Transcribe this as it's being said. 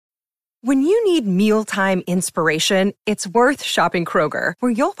When you need mealtime inspiration, it's worth shopping Kroger,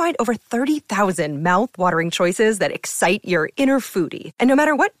 where you'll find over 30,000 mouth-watering choices that excite your inner foodie. And no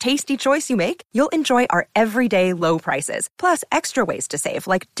matter what tasty choice you make, you'll enjoy our everyday low prices, plus extra ways to save,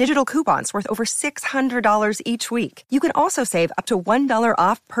 like digital coupons worth over $600 each week. You can also save up to $1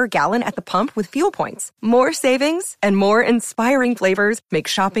 off per gallon at the pump with fuel points. More savings and more inspiring flavors make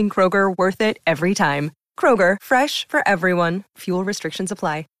shopping Kroger worth it every time. Kroger, fresh for everyone. Fuel restrictions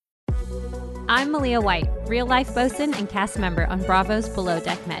apply. I'm Malia White, real-life bosun and cast member on Bravo's Below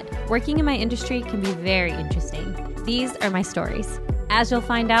Deck Med. Working in my industry can be very interesting. These are my stories. As you'll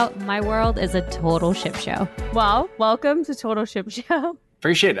find out, my world is a total ship show. Well, welcome to Total Ship Show.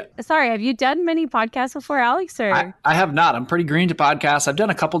 Appreciate it. Sorry, have you done many podcasts before, Alex? Or? I have not. I'm pretty green to podcasts. I've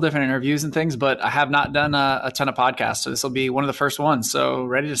done a couple different interviews and things, but I have not done a ton of podcasts. So this will be one of the first ones. So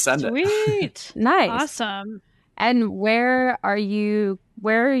ready to send it. Sweet. Nice. Awesome. And where are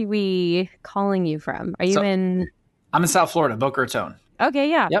we calling you from? Are you in? I'm in South Florida, Boca Raton. Okay,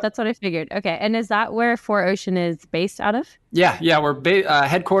 yeah, That's what I figured. Okay, and is that where 4Ocean is based out of? Yeah, we're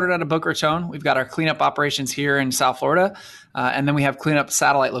headquartered out of Boca Raton. We've got our cleanup operations here in South Florida, and then we have cleanup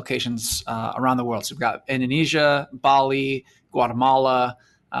satellite locations around the world. So we've got Indonesia, Bali, Guatemala,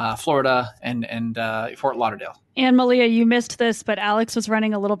 Florida, and Fort Lauderdale. And Malia, you missed this, but Alex was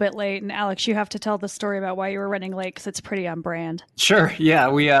running a little bit late. And Alex, you have to tell the story about why you were running late, because it's pretty on brand. Sure.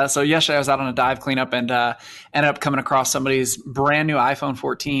 Yeah. So yesterday I was out on a dive cleanup and ended up coming across somebody's brand new iPhone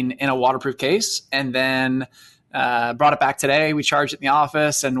 14 in a waterproof case, and then brought it back today. We charged it in the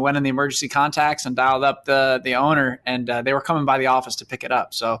office and went in the emergency contacts and dialed up the owner, and they were coming by the office to pick it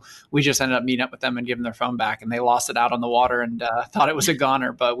up. So we just ended up meeting up with them and giving their phone back, and they lost it out on the water and thought it was a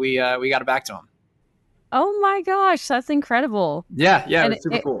goner, but we got it back to them. Oh my gosh, that's incredible. Yeah, it was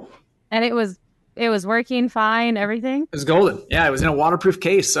super cool. And it was working fine, everything? It was golden. Yeah, it was in a waterproof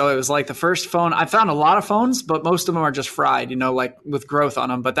case. So it was like the first phone. I found a lot of phones, but most of them are just fried, like with growth on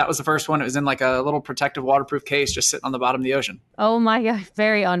them. But that was the first one. It was in like a little protective waterproof case just sitting on the bottom of the ocean. Oh my God,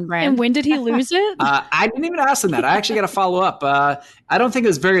 very on brand. And when did he lose it? I didn't even ask him that. I actually got to follow up. I don't think it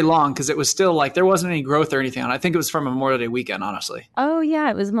was very long because it was still like there wasn't any growth or anything on it. I think it was from Memorial Day weekend, honestly. Oh yeah,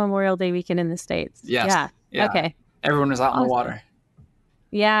 it was Memorial Day weekend in the States. Yes. Yeah. Okay. Everyone was out in the water.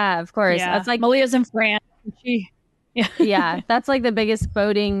 Yeah, of course. Yeah. That's like Malia's in France. Yeah, that's like the biggest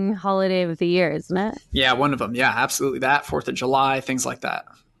boating holiday of the year, isn't it? Yeah, one of them. Yeah, absolutely. That 4th of July, things like that.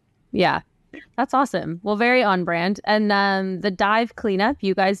 Yeah, that's awesome. Well, very on brand. And the dive cleanup,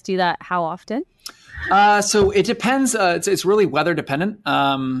 you guys do that how often? So it depends. It's really weather dependent.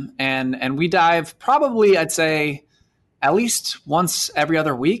 And we dive probably, I'd say, at least once every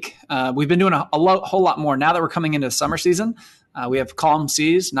other week. We've been doing a whole lot more now that we're coming into summer season. We have calm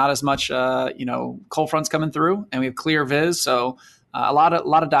seas, not as much, cold fronts coming through, and we have clear viz. So a lot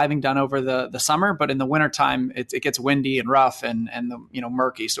of diving done over the summer, but in the wintertime, it gets windy and rough and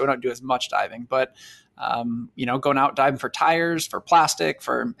murky. So we don't do as much diving, but, going out diving for tires, for plastic,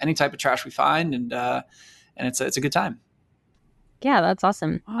 for any type of trash we find. And it's a good time. Yeah, that's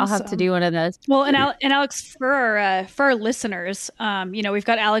awesome. I'll have to do one of those. Well, and Alex, for our listeners, we've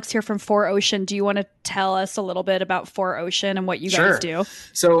got Alex here from 4Ocean. Do you want to tell us a little bit about 4Ocean and what you guys do?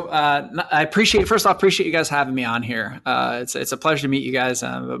 So I appreciate you guys having me on here. It's a pleasure to meet you guys.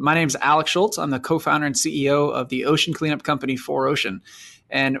 My name is Alex Schultz. I'm the co-founder and CEO of the ocean cleanup company 4Ocean.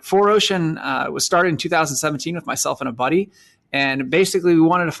 And 4Ocean was started in 2017 with myself and a buddy. And basically, we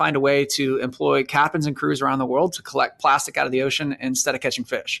wanted to find a way to employ captains and crews around the world to collect plastic out of the ocean instead of catching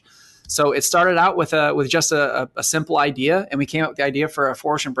fish. So it started out with just a simple idea, and we came up with the idea for a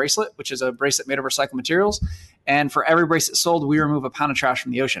 4Ocean bracelet, which is a bracelet made of recycled materials. And for every bracelet sold, we remove a pound of trash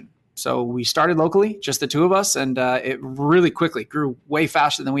from the ocean. So we started locally, just the two of us, and it really quickly grew way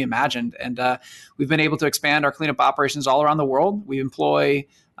faster than we imagined. And we've been able to expand our cleanup operations all around the world. We employ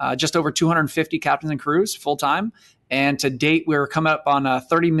just over 250 captains and crews full time. And to date, we're coming up on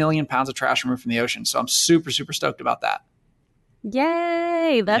 30 million pounds of trash removed from the ocean. So I'm super, super stoked about that.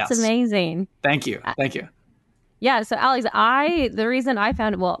 Yay. That's amazing. Thank you. Thank you. Yeah. So Alex, the reason I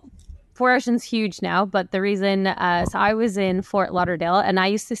found, 4Ocean's huge now, but the reason, so I was in Fort Lauderdale and I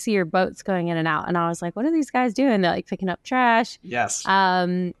used to see your boats going in and out. And I was like, what are these guys doing? They're like picking up trash. Yes.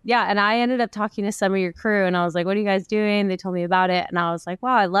 And I ended up talking to some of your crew and I was like, what are you guys doing? They told me about it. And I was like,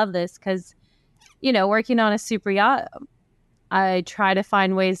 wow, I love this. Cause working on a super yacht, I try to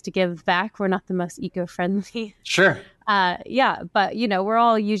find ways to give back. We're not the most eco-friendly. Sure. But we're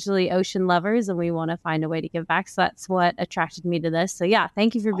all usually ocean lovers and we want to find a way to give back. So that's what attracted me to this. So yeah,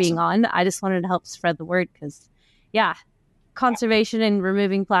 thank you for being on. I just wanted to help spread the word because conservation and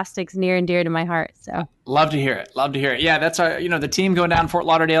removing plastics near and dear to my heart. So love to hear it. Love to hear it. Yeah, that's our, the team going down Fort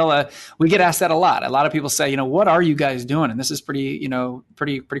Lauderdale. We get asked that a lot. A lot of people say, what are you guys doing? And this is pretty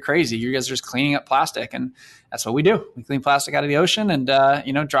crazy. You guys are just cleaning up plastic, and that's what we do. We clean plastic out of the ocean and,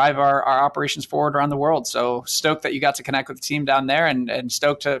 drive our operations forward around the world. So stoked that you got to connect with the team down there, and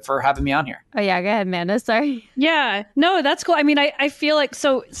stoked for having me on here. Oh yeah, go ahead, Amanda. Sorry. Yeah, no, that's cool. I mean, I feel like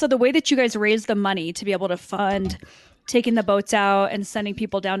so the way that you guys raise the money to be able to fund taking the boats out and sending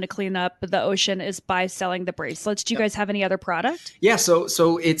people down to clean up the ocean is by selling the bracelets. Do you guys have any other product? Yeah, so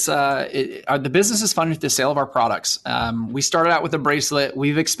it's the business is funded through the sale of our products. We started out with a bracelet.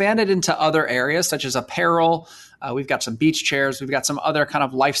 We've expanded into other areas such as apparel. We've got some beach chairs. We've got some other kind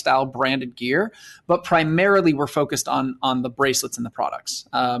of lifestyle branded gear, but primarily we're focused on the bracelets and the products.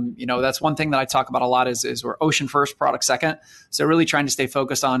 That's one thing that I talk about a lot is we're ocean first, product second. So really trying to stay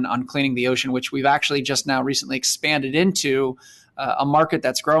focused on cleaning the ocean, which we've actually just now recently expanded into a market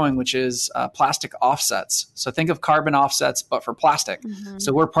that's growing, which is plastic offsets. So think of carbon offsets, but for plastic. Mm-hmm.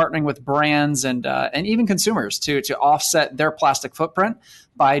 So we're partnering with brands and even consumers to offset their plastic footprint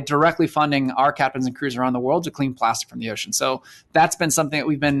by directly funding our captains and crews around the world to clean plastic from the ocean. So that's been something that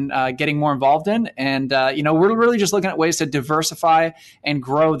we've been getting more involved in. And, we're really just looking at ways to diversify and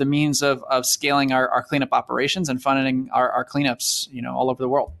grow the means of scaling our cleanup operations and funding our cleanups, all over the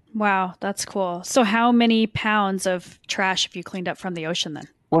world. Wow, that's cool. So how many pounds of trash have you cleaned up from the ocean then?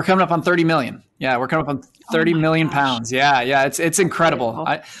 We're coming up on 30 million. Yeah, we're coming up on 30 million pounds. Yeah, it's incredible.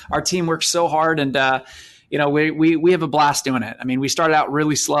 Our team works so hard, and we have a blast doing it. I mean, we started out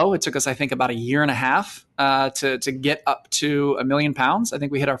really slow. It took us, I think, about a year and a half to get up to 1 million pounds. I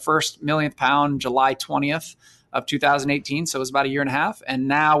think we hit our first millionth pound July 20th of 2018. So it was about a year and a half. And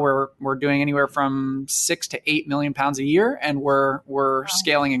now we're doing anywhere from 6 to 8 million pounds a year. And we're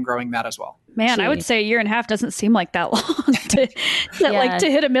scaling and growing that as well. Man, Gee. I would say a year and a half doesn't seem like that long to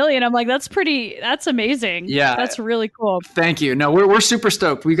hit 1 million. I'm like, that's amazing. Yeah. That's really cool. Thank you. No, we're super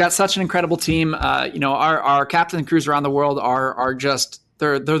stoked. We've got such an incredible team. Our captain and crews around the world are just,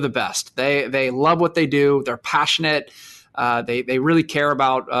 they're the best. They love what they do. They're passionate. They really care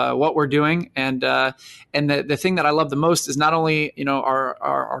about what we're doing, and the thing that I love the most is not only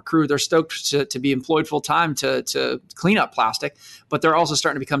our crew, they're stoked to be employed full time to clean up plastic, but they're also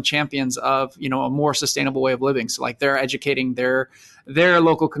starting to become champions of a more sustainable way of living. So like they're educating their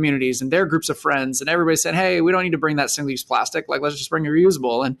local communities and their groups of friends, and everybody said, hey, we don't need to bring that single-use plastic. Like, let's just bring a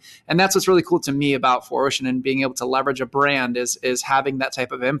reusable. And that's what's really cool to me about 4Ocean and being able to leverage a brand is having that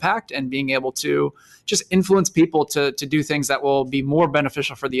type of impact and being able to just influence people to do things that will be more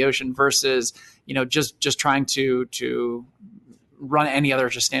beneficial for the ocean versus, just trying to run any other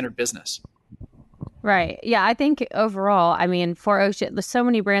just standard business. Right. Yeah. I think overall, 4Ocean, there's so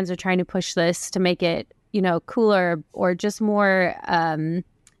many brands are trying to push this to make it, cooler or just more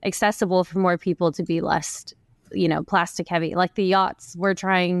accessible for more people to be less, plastic heavy. Like the yachts, we're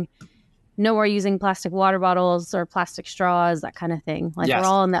trying no more using plastic water bottles or plastic straws, that kind of thing. Like Yes. We're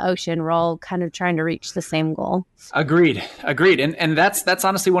all in the ocean. We're all kind of trying to reach the same goal. Agreed. And that's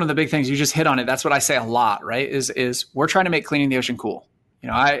honestly one of the big things. You just hit on it. That's what I say a lot, right? Is we're trying to make cleaning the ocean cool.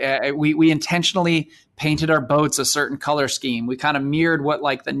 We intentionally painted our boats a certain color scheme. We kind of mirrored what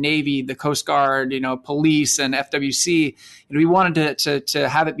like the Navy, the Coast Guard, police and FWC. We wanted to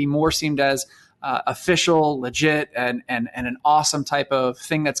have it be more seemed as official, legit, and an awesome type of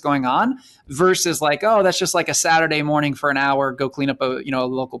thing that's going on versus like, oh, that's just like a Saturday morning for an hour, go clean up a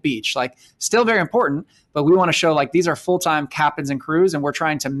local beach. Like still very important, but we want to show like these are full-time captains and crews, and we're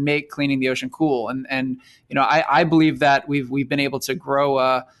trying to make cleaning the ocean cool. And I believe that we've been able to grow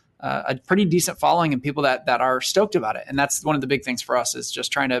a pretty decent following and people that are stoked about it. And that's one of the big things for us is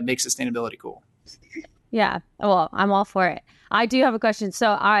just trying to make sustainability cool. Yeah. Well, I'm all for it. I do have a question.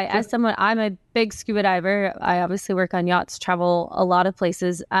 So I'm a big scuba diver. I obviously work on yachts, travel a lot of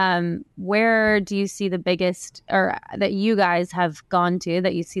places. Where do you see the biggest, or that you guys have gone to,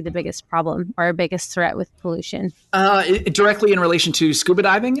 that you see the biggest problem or biggest threat with pollution? Directly in relation to scuba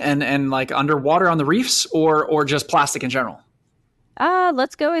diving and like underwater on the reefs or just plastic in general?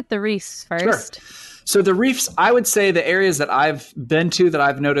 Let's go with the reefs first. Sure. So the reefs, I would say the areas that I've been to that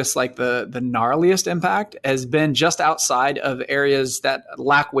I've noticed like the gnarliest impact has been just outside of areas that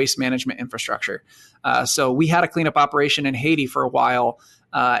lack waste management infrastructure. So we had a cleanup operation in Haiti for a while,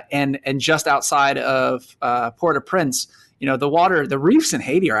 and just outside of Port-au-Prince. The reefs in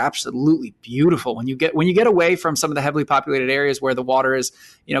Haiti are absolutely beautiful. When you get away from some of the heavily populated areas where the water is,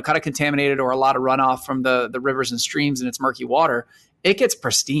 kind of contaminated or a lot of runoff from the rivers and streams and it's murky water, it gets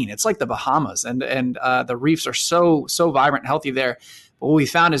pristine. It's like the Bahamas, and the reefs are so vibrant and healthy there. But what we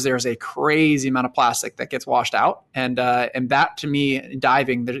found is there's a crazy amount of plastic that gets washed out. And that, to me,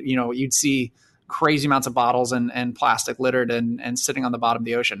 diving, you'd see crazy amounts of bottles and plastic littered and sitting on the bottom of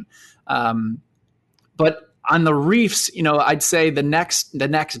the ocean. But on the reefs, I'd say the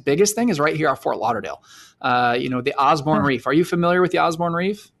next biggest thing is right here off Fort Lauderdale. The Osborne Reef. Are you familiar with the Osborne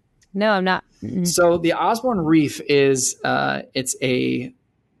Reef? No, I'm not. Mm-mm. So the Osborne Reef is it's a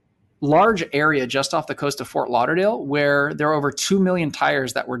large area just off the coast of Fort Lauderdale where there are over 2 million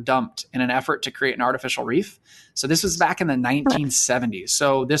tires that were dumped in an effort to create an artificial reef. So this was back in the 1970s.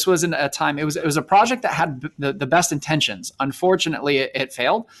 So this was in a time, it was a project that had the best intentions. Unfortunately, it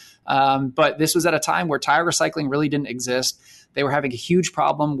failed. But this was at a time where tire recycling really didn't exist. They were having a huge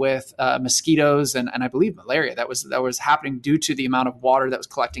problem with mosquitoes and I believe malaria that was happening due to the amount of water that was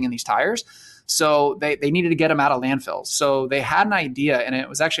collecting in these tires. So they needed to get them out of landfills. So they had an idea, and it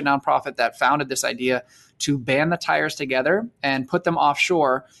was actually a nonprofit that founded this idea to band the tires together and put them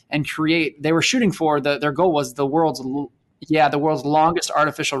offshore and create. They were shooting for their goal was the world's longest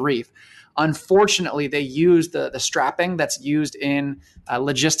artificial reef. Unfortunately, they used the strapping that's used in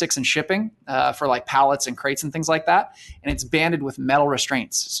logistics and shipping for like pallets and crates and things like that, and it's banded with metal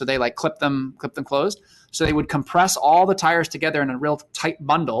restraints. So they like clip them closed. So they would compress all the tires together in a real tight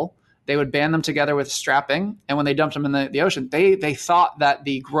bundle. They would band them together with strapping, and when they dumped them in the ocean, they thought that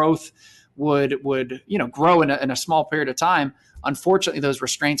the growth would grow in a small period of time. Unfortunately, those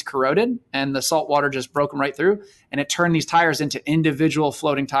restraints corroded, and the salt water just broke them right through, and it turned these tires into individual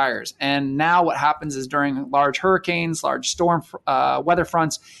floating tires. And now what happens is during large hurricanes, large storm weather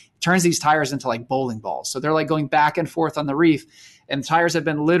fronts, it turns these tires into like bowling balls. So they're like going back and forth on the reef. And tires have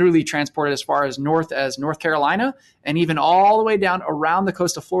been literally transported as far as North Carolina and even all the way down around the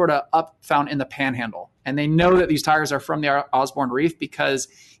coast of Florida up found in the Panhandle. And they know that these tires are from the Osborne Reef because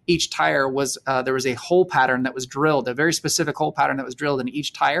each tire was, there was a hole pattern that was drilled, a very specific hole pattern that was drilled in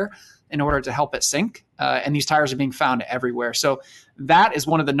each tire in order to help it sink. And these tires are being found everywhere. So that is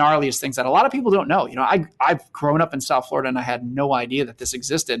one of the gnarliest things that a lot of people don't know. I've grown up in South Florida and I had no idea that this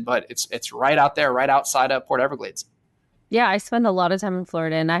existed, but it's right out there, right outside of Port Everglades. Yeah, I spend a lot of time in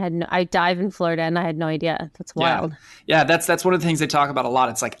Florida, and I dive in Florida, and I had no idea. That's wild. Yeah, that's one of the things they talk about a lot.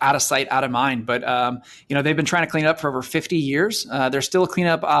 It's like out of sight, out of mind. But they've been trying to clean it up for over 50 years. There's still a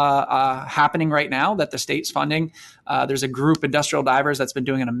cleanup happening right now that the state's funding. There's a group, Industrial Divers, that's been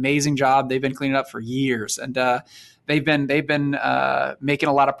doing an amazing job. They've been cleaning up for years, and they've been making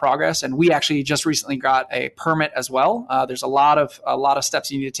a lot of progress. And we actually just recently got a permit as well. There's a lot of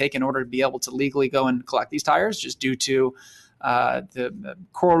steps you need to take in order to be able to legally go and collect these tires, just due to the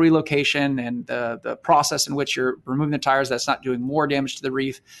coral relocation and the process in which you're removing the tires that's not doing more damage to the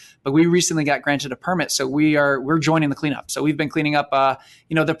reef. But we recently got granted a permit, so we're joining the cleanup. So we've been cleaning up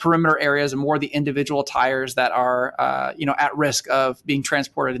the perimeter areas and more the individual tires that are at risk of being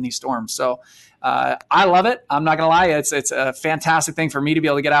transported in these storms. So I love it. I'm not going to lie. It's a fantastic thing for me to be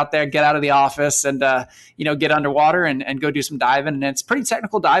able to get out there, get out of the office and, get underwater and go do some diving. And it's pretty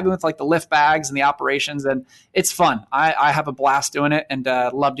technical diving with like the lift bags and the operations. And it's fun. I have a blast doing it and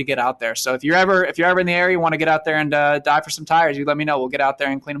love to get out there. So if you're ever in the area, you want to get out there and dive for some tires, you let me know. We'll get out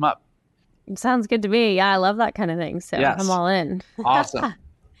there and clean them up. It sounds good to me. Yeah, I love that kind of thing. So yes. I'm all in. Awesome.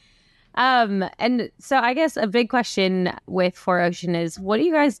 And so I guess a big question with 4Ocean is, what do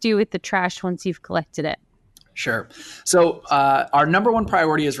you guys do with the trash once you've collected it? Sure. So our number one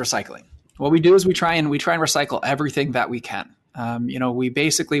priority is recycling. What we do is we try and recycle everything that we can. We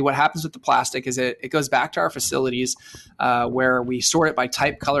basically, what happens with the plastic is it goes back to our facilities where we sort it by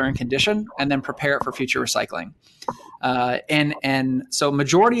type, color, and condition, and then prepare it for future recycling. And so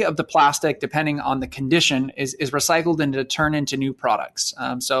majority of the plastic, depending on the condition, is recycled and to turn into new products.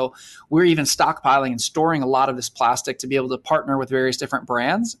 So we're even stockpiling and storing a lot of this plastic to be able to partner with various different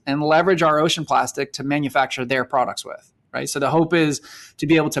brands and leverage our ocean plastic to manufacture their products with, right? So the hope is to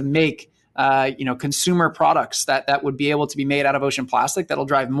be able to make consumer products that would be able to be made out of ocean plastic that'll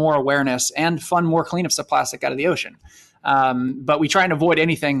drive more awareness and fund more cleanups of plastic out of the ocean. But we try and avoid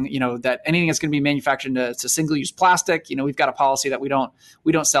anything that's going to be manufactured to single-use plastic. We've got a policy that we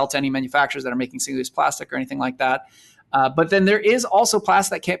don't sell to any manufacturers that are making single-use plastic or anything like that. But then there is also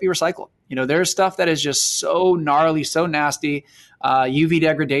plastic that can't be recycled. There's stuff that is just so gnarly, so nasty, UV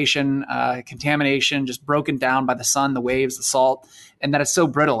degradation, contamination, just broken down by the sun, the waves, the salt, and that it's so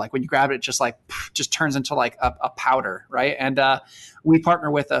brittle. Like when you grab it, it just turns into like a powder, right? And we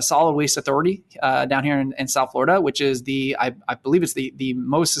partner with a Solid Waste Authority down here in South Florida, which is I believe it's the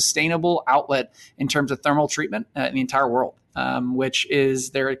most sustainable outlet in terms of thermal treatment in the entire world. which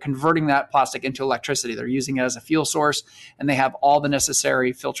is they're converting that plastic into electricity. They're using it as a fuel source, and they have all the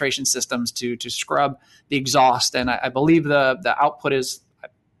necessary filtration systems to scrub the exhaust. And I believe the output is,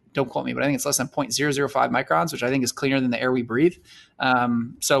 don't quote me, but I think it's less than 0.005 microns, which I think is cleaner than the air we breathe.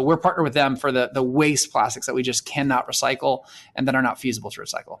 So we're partnered with them for the waste plastics that we just cannot recycle and that are not feasible to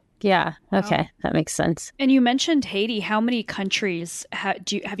recycle. Yeah. Okay. Wow. That makes sense. And you mentioned Haiti. How many countries have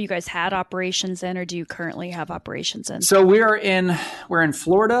you guys had operations in, or do you currently have operations in? So we're in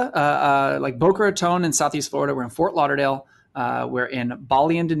Florida, like Boca Raton in Southeast Florida. We're in Fort Lauderdale. We're in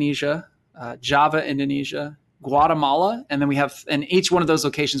Bali, Indonesia, Java, Indonesia, Guatemala. And then we have, in each one of those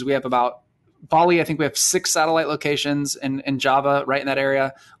locations, we have about Bali, I think we have 6 satellite locations in Java, right in that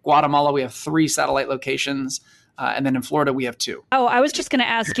area. Guatemala, we have 3 satellite locations. And then in Florida, we have 2. Oh, I was just going to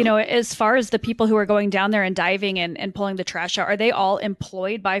ask, as far as the people who are going down there and diving and pulling the trash out, are they all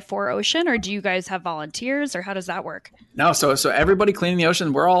employed by 4Ocean, or do you guys have volunteers, or how does that work? No, so everybody cleaning the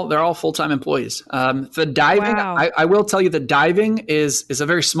ocean, they're all full-time employees. The diving, Wow. I will tell you, the diving is a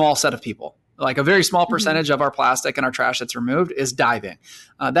very small set of people. Like a very small percentage of our plastic and our trash that's removed is diving.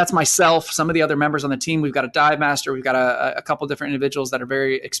 That's myself, some of the other members on the team. We've got a dive master. We've got a couple different individuals that are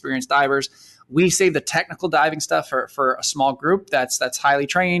very experienced divers. We save the technical diving stuff for a small group that's highly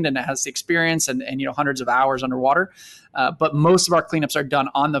trained and has the experience and hundreds of hours underwater. But most of our cleanups are done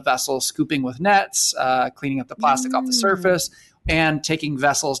on the vessel, scooping with nets, cleaning up the plastic off the surface, and taking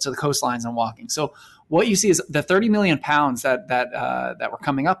vessels to the coastlines and walking. So what you see is the 30 million pounds that we're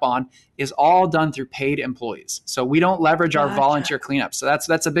coming up on is all done through paid employees. So we don't leverage our volunteer cleanups. So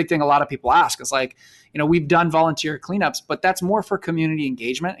that's a big thing a lot of people ask. It's like, we've done volunteer cleanups, but that's more for community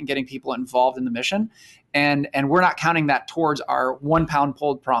engagement and getting people involved in the mission. And we're not counting that towards our 1 pound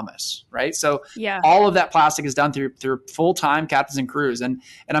pulled promise, right? So all of that plastic is done through full-time captains and crews. And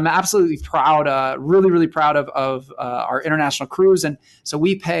I'm absolutely proud, really, really proud of our international crews. And so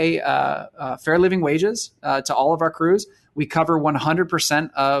we pay fair living wages to all of our crews. We cover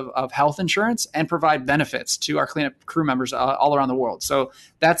 100% of health insurance and provide benefits to our cleanup crew members all around the world. So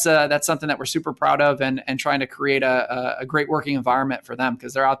that's something that we're super proud of and trying to create a great working environment for them,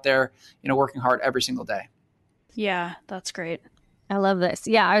 because they're out there, working hard every single day. Yeah, that's great. I love this.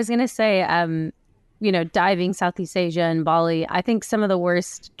 Yeah, I was going to say, diving Southeast Asia and Bali, I think some of the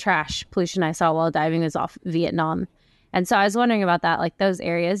worst trash pollution I saw while diving was off Vietnam. And so I was wondering about that, like those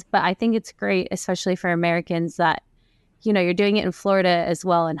areas. But I think it's great, especially for Americans, that you're doing it in Florida as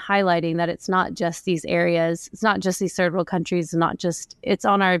well, and highlighting that it's not just these areas, it's not just these third world countries, it's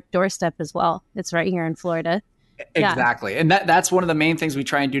on our doorstep as well. It's right here in Florida. Exactly. And that's one of the main things we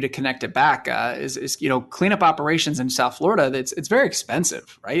try and do to connect it back is cleanup operations in South Florida. It's very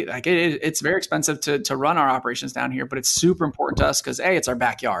expensive, right? Like it's very expensive to run our operations down here, but it's super important to us because it's our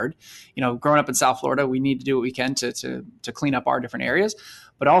backyard. Growing up in South Florida, we need to do what we can to clean up our different areas.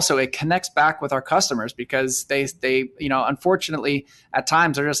 But also it connects back with our customers because they unfortunately at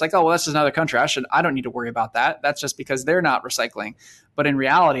times they're just like, oh, well, that's just another country. I don't need to worry about that. That's just because they're not recycling. But in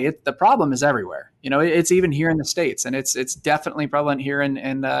reality, the problem is everywhere. It's even here in the States, and it's definitely prevalent here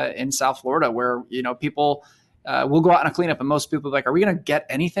in South Florida, where people will go out on a cleanup, and most people are like, are we going to get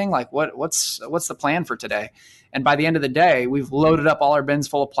anything? Like what's the plan for today? And by the end of the day, we've loaded up all our bins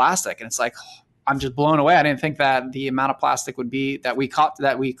full of plastic, and it's like, I'm just blown away. I didn't think that the amount of plastic would be that we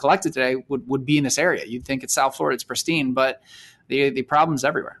collected today would be in this area. You'd think it's South Florida, it's pristine, but the problem's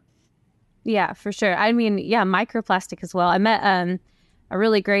everywhere. Yeah, for sure. I mean, microplastic as well. I met a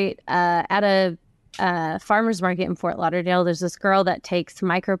really great at a farmer's market in Fort Lauderdale. There's this girl that takes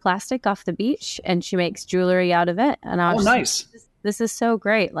microplastic off the beach and she makes jewelry out of it. And I was nice. This is so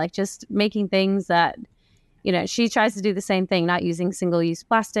great. Like just making things that, she tries to do the same thing, not using single-use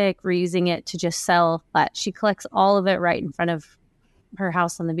plastic, reusing it to just sell. But she collects all of it right in front of her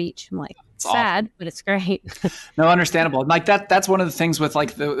house on the beach. I'm like, sad, but it's great. No, understandable. Like that's one of the things with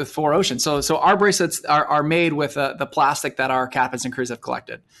like the 4Ocean. So our bracelets are made with the plastic that our captains and crews have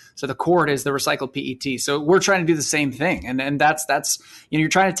collected. So the cord is the recycled PET. So we're trying to do the same thing. And that's you're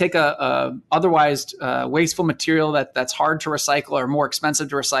trying to take a otherwise wasteful material that's hard to recycle or more expensive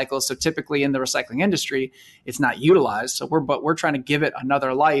to recycle. So typically in the recycling industry, it's not utilized. So we're trying to give it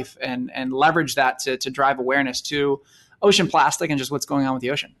another life and leverage that to drive awareness to ocean plastic and just what's going on with the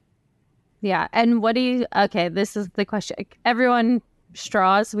ocean. Yeah. And this is the question. Everyone,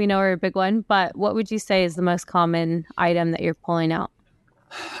 straws, we know are a big one, but what would you say is the most common item that you're pulling out?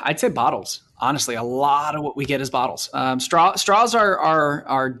 I'd say bottles. Honestly, a lot of what we get is bottles. Straws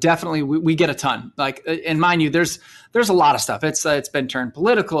are definitely, we get a ton. Like, and mind you, there's a lot of stuff. It's been turned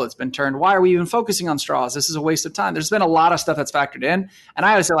political. It's been turned, why are we even focusing on straws? This is a waste of time. There's been a lot of stuff that's factored in. And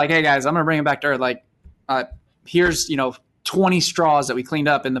I always say like, hey guys, I'm going to bring it back to earth. Like, here's, 20 straws that we cleaned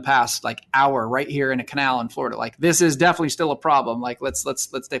up in the past like hour right here in a canal in Florida. Like this is definitely still a problem. Like let's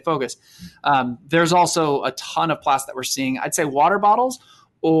stay focused. There's also a ton of plastic that we're seeing. I'd say water bottles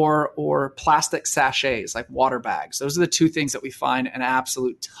or plastic sachets, like water bags. Those are the two things that we find an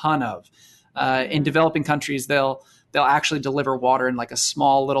absolute ton of. In developing countries, they'll actually deliver water in like a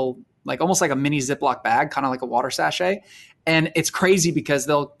small little, like almost like a mini Ziploc bag, kind of like a water sachet. And it's crazy because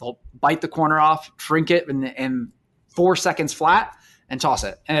they'll bite the corner off, drink it in 4 seconds flat and toss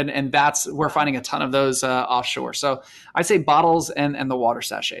it. And we're finding a ton of those offshore. So I'd say bottles and the water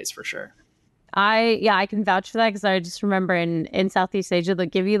sachets for sure. I can vouch for that because I just remember in Southeast Asia, they'll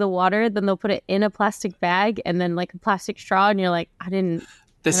give you the water, then they'll put it in a plastic bag and then like a plastic straw. And you're like, I don't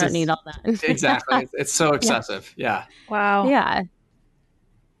need all that. Exactly. It's so excessive. Yeah. Wow.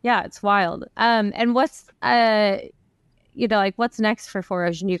 Yeah, it's wild. And what's, like what's next for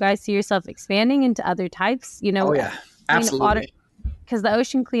 4Ocean? You guys see yourself expanding into other types? Oh yeah, absolutely. Because the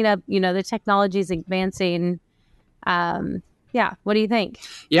ocean cleanup, the technology is advancing. What do you think?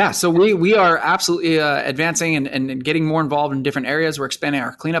 Yeah, so we are absolutely advancing and getting more involved in different areas. We're expanding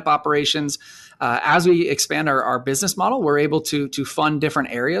our cleanup operations. As we expand our business model, we're able to fund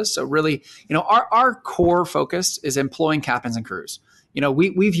different areas. So really, our core focus is employing captains and crews.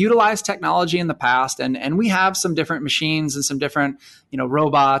 We've utilized technology in the past and we have some different machines and some different,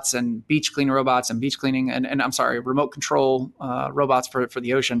 robots and beach cleaning robots and beach cleaning and I'm sorry, remote control robots for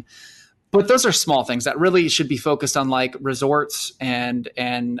the ocean. But those are small things that really should be focused on like resorts and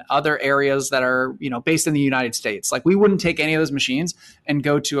other areas that are, based in the United States. Like we wouldn't take any of those machines and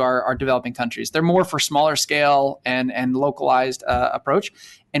go to our developing countries. They're more for smaller scale and localized approach.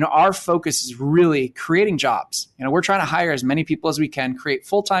 And our focus is really creating jobs. We're trying to hire as many people as we can, create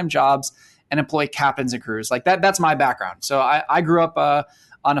full-time jobs and employ captains and crews. Like that's my background. So I grew up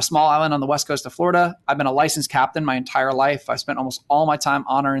on a small island on the west coast of Florida. I've been a licensed captain my entire life. I spent almost all my time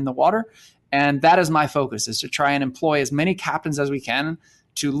on or in the water. And that is my focus, is to try and employ as many captains as we can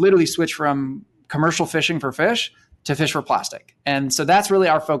to literally switch from commercial fishing for fish to fish for plastic. And so that's really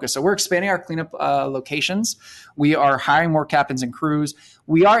our focus. So we're expanding our cleanup locations. We are hiring more captains and crews.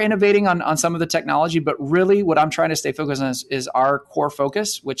 We are innovating on some of the technology, but really what I'm trying to stay focused on is our core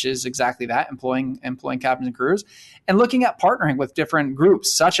focus, which is exactly that, employing captains and crews, and looking at partnering with different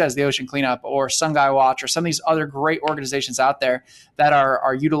groups such as the Ocean Cleanup or Sungai Watch or some of these other great organizations out there that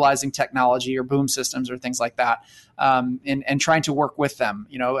are utilizing technology or boom systems or things like that, and trying to work with them.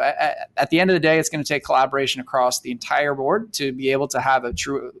 At the end of the day, it's going to take collaboration across the entire board to be able to have a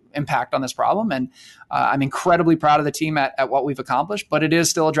true impact on this problem. And I'm incredibly proud of the team at what we've accomplished, but it is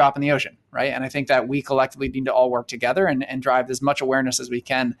still a drop in the ocean, right? And I think that we collectively need to all work together and drive as much awareness as we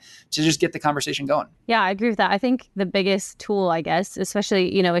can to just get the conversation going. Yeah, I agree with that. I think the biggest tool, I guess,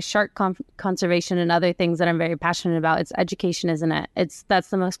 especially, with shark conservation and other things that I'm very passionate about, it's education, isn't it? That's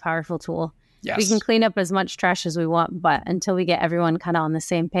the most powerful tool. Yes. We can clean up as much trash as we want, but until we get everyone kind of on the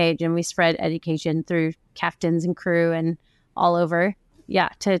same page and we spread education through captains and crew and all over,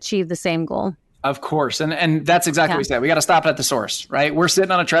 to achieve the same goal. Of course. And that's exactly what we said. We got to stop it at the source, right? We're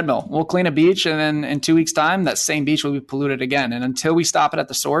sitting on a treadmill. We'll clean a beach and then in 2 weeks' time, that same beach will be polluted again. And until we stop it at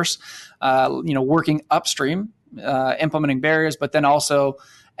the source, working upstream, implementing barriers, but then also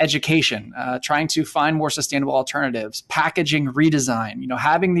education, trying to find more sustainable alternatives, packaging redesign,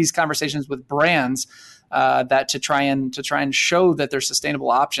 having these conversations with brands that to try and show that there's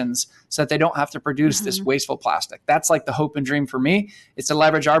sustainable options so that they don't have to produce this wasteful plastic. That's like the hope and dream for me, is to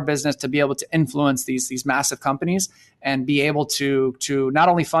leverage our business to be able to influence these massive companies and be able to not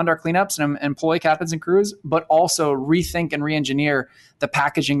only fund our cleanups and employ captains and crews, but also rethink and re-engineer the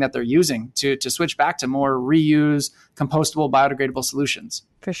packaging that they're using to switch back to more reuse, compostable, biodegradable solutions.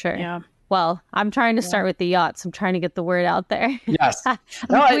 For sure. Yeah. Well, I'm trying to start with the yachts. I'm trying to get the word out there. Yes.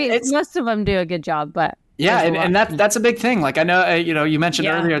 Most of them do a good job, but yeah, and that's a big thing. Like I know, you mentioned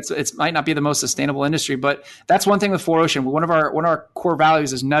earlier, it might not be the most sustainable industry, but that's one thing with 4Ocean. One of our core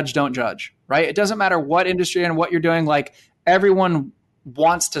values is nudge, don't judge. Right? It doesn't matter what industry and what you're doing. Like everyone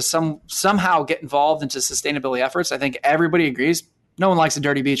wants to somehow get involved into sustainability efforts. I think everybody agrees. No one likes a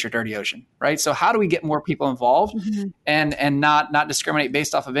dirty beach or dirty ocean, right? So how do we get more people involved and not discriminate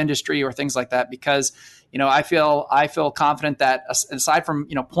based off of industry or things like that? Because I feel confident that aside from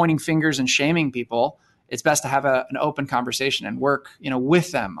pointing fingers and shaming people, it's best to have an open conversation and work,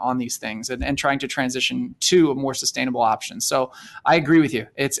 with them on these things and trying to transition to a more sustainable option. So I agree with you.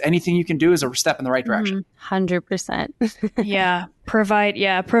 It's anything you can do is a step in the right direction. 100%. Yeah. Provide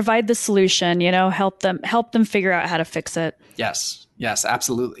the solution, help them figure out how to fix it. Yes,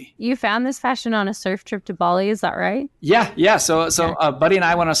 absolutely. You found this fashion on a surf trip to Bali, is that right? Yeah. So a buddy and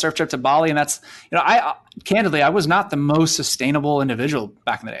I went on a surf trip to Bali, and that's, candidly, I was not the most sustainable individual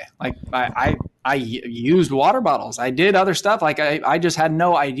back in the day. Like I used water bottles. I did other stuff. Like I just had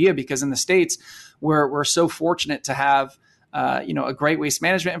no idea, because in the States, we're so fortunate to have, a great waste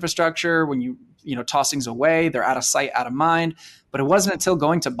management infrastructure. When you toss things away, they're out of sight, out of mind. But it wasn't until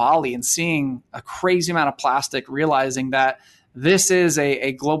going to Bali and seeing a crazy amount of plastic, realizing that this is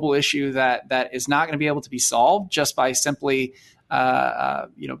a global issue that is not going to be able to be solved just by simply,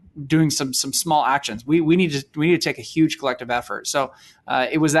 doing some small actions. We need to take a huge collective effort. So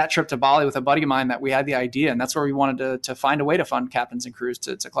it was that trip to Bali with a buddy of mine that we had the idea, and that's where we wanted to find a way to fund captains and crews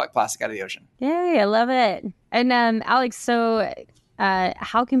to collect plastic out of the ocean. Yay, I love it. And Alex, so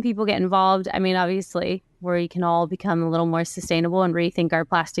how can people get involved? I mean, obviously, we can all become a little more sustainable and rethink our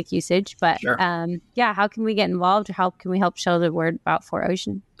plastic usage. But sure. How can we get involved, or how can we help show the word about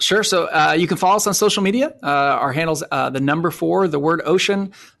 4Ocean? Sure. So you can follow us on social media. Our handle's the number 4, the word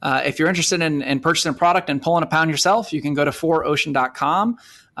ocean. If you're interested in purchasing a product and pulling a pound yourself, you can go to 4ocean.com.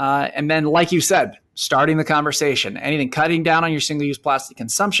 And then, like you said, starting the conversation, anything cutting down on your single-use plastic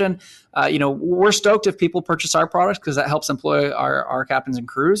consumption. We're stoked if people purchase our products, because that helps employ our captains and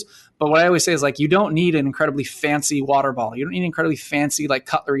crews. But what I always say is, like, you don't need an incredibly fancy water bottle. You don't need an incredibly fancy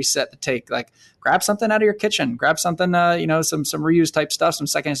cutlery set to take. Like, grab something out of your kitchen, grab something, some reuse type stuff, some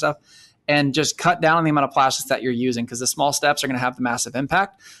secondhand stuff, and just cut down on the amount of plastics that you're using, because the small steps are going to have the massive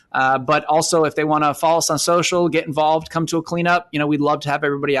impact. But also, if they want to follow us on social, get involved, come to a cleanup, we'd love to have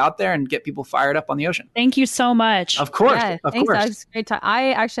everybody out there and get people fired up on the ocean. Thank you so much. Of course. Yeah, thanks, Alex. Great time.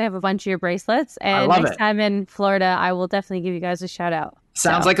 I actually have a bunch of your bracelets, and next time in Florida, I will definitely give you guys a shout out.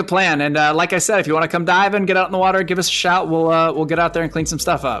 Sounds like a plan. And like I said, if you want to come dive and get out in the water, give us a shout. We'll get out there and clean some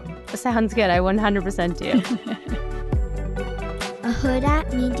stuff up. Sounds good. I 100% do. A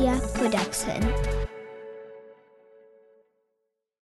Huda Media Production.